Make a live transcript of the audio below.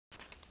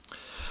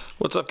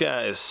What's up,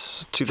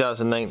 guys?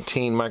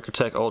 2019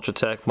 Microtech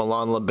Ultratech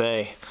Molon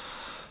Labe.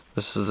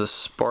 This is the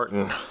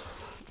Spartan.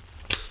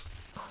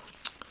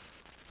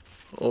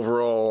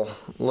 Overall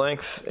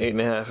length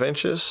 8.5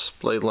 inches,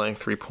 blade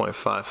length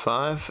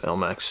 3.55,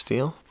 LMAX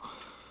steel,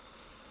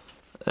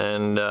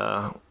 and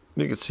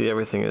you can see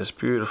everything is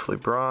beautifully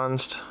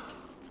bronzed,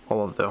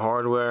 all of the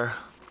hardware.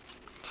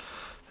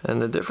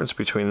 And the difference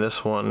between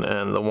this one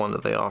and the one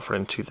that they offered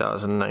in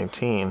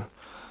 2019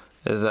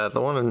 is that the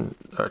one in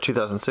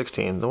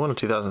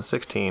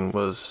 2016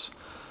 was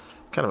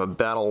kind of a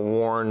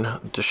battle-worn,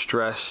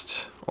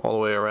 distressed all the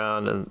way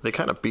around, and they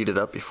kind of beat it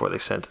up before they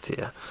sent it to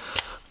you.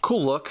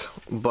 Cool look,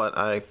 but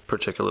I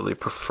particularly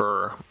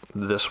prefer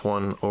this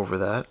one over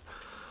that.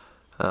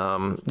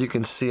 You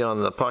can see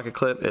on the pocket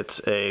clip, it's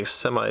a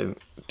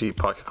semi-deep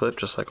pocket clip,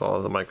 just like all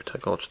of the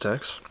Microtech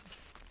Ultratechs,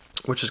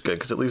 which is good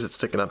because it leaves it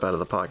sticking up out of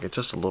the pocket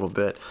just a little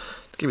bit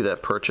to give you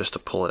that purchase to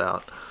pull it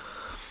out.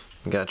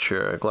 You got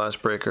your glass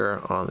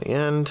breaker on the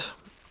end,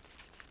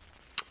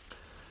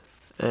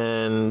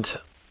 and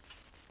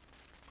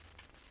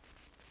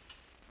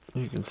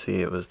you can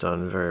see it was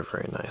done very,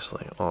 very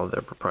nicely. All of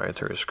their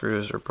proprietary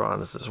screws are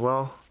bronzed as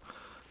well,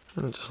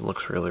 and it just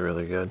looks really,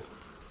 really good.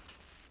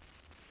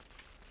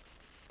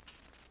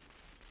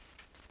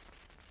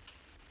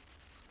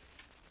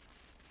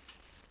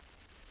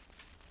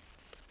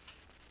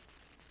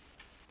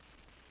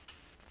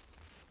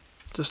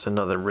 Just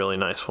another really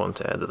nice one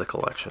to add to the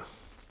collection.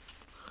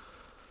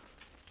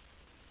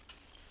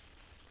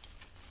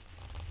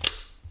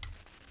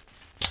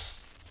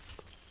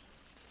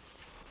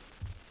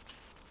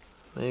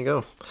 There you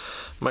go.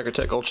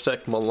 Microtech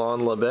Ultratech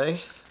Molon Labe.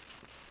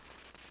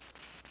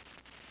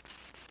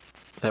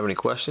 Have any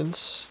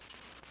questions?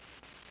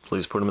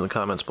 Please put them in the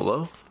comments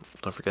below.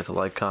 Don't forget to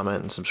like,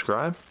 comment, and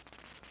subscribe.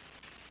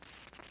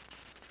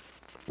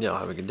 Y'all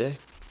have a good day.